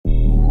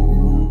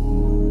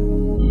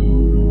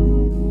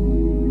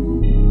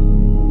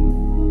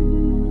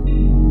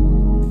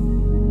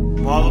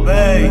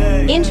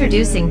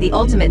Introducing the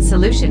ultimate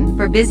solution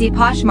for busy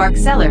Poshmark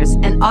sellers,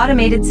 an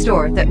automated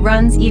store that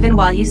runs even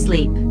while you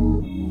sleep.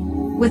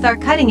 With our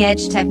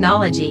cutting-edge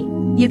technology,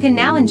 you can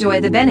now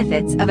enjoy the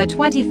benefits of a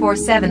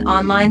 24/7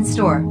 online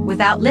store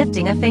without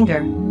lifting a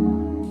finger.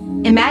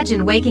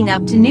 Imagine waking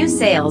up to new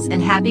sales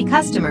and happy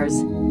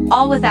customers,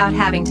 all without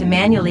having to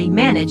manually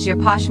manage your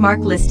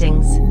Poshmark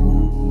listings.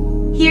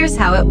 Here's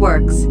how it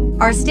works.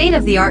 Our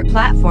state-of-the-art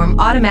platform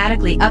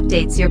automatically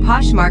updates your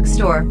Poshmark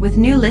store with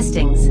new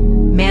listings,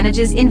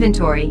 manages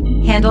inventory,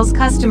 handles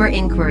customer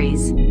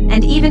inquiries,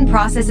 and even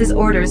processes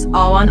orders,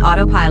 all on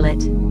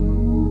autopilot.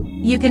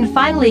 You can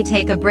finally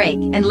take a break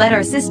and let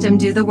our system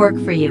do the work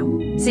for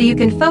you, so you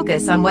can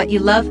focus on what you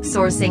love: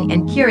 sourcing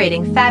and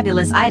curating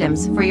fabulous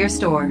items for your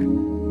store.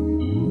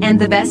 And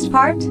the best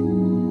part?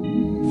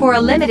 For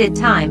a limited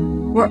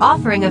time, we're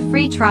offering a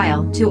free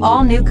trial to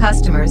all new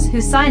customers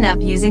who sign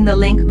up using the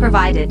link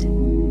provided.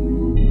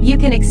 You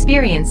can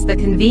experience the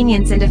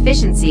convenience and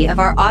efficiency of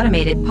our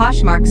automated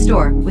Poshmark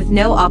store with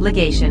no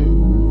obligation.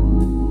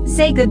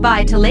 Say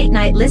goodbye to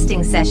late-night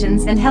listing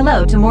sessions and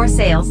hello to more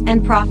sales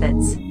and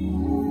profits.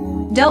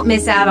 Don't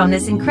miss out on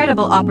this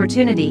incredible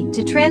opportunity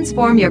to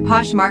transform your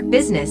Poshmark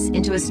business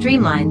into a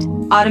streamlined,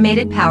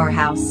 automated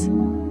powerhouse.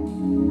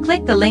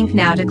 Click the link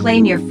now to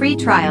claim your free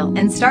trial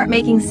and start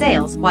making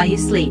sales while you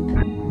sleep.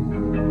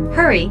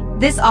 Hurry,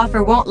 this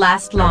offer won't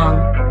last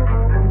long.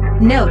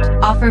 Note,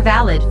 offer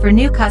valid for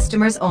new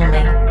customers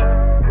only.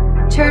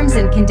 Terms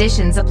and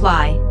conditions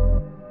apply.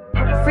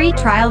 Free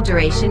trial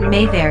duration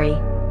may vary.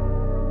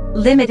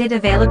 Limited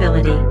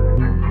availability.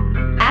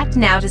 Act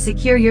now to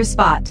secure your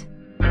spot.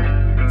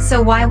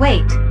 So why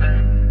wait?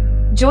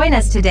 Join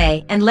us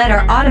today and let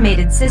our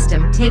automated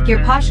system take your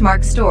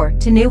Poshmark store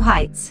to new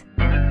heights.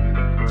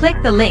 Click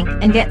the link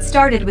and get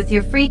started with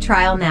your free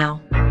trial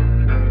now.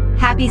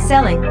 Happy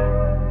selling!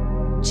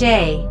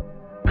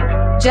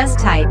 Just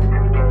type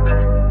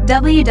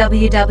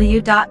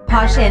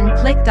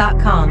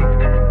www.poshandclick.com.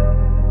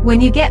 When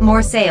you get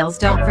more sales,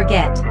 don't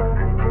forget.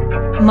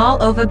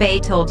 Mall Ova Bay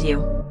told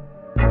you.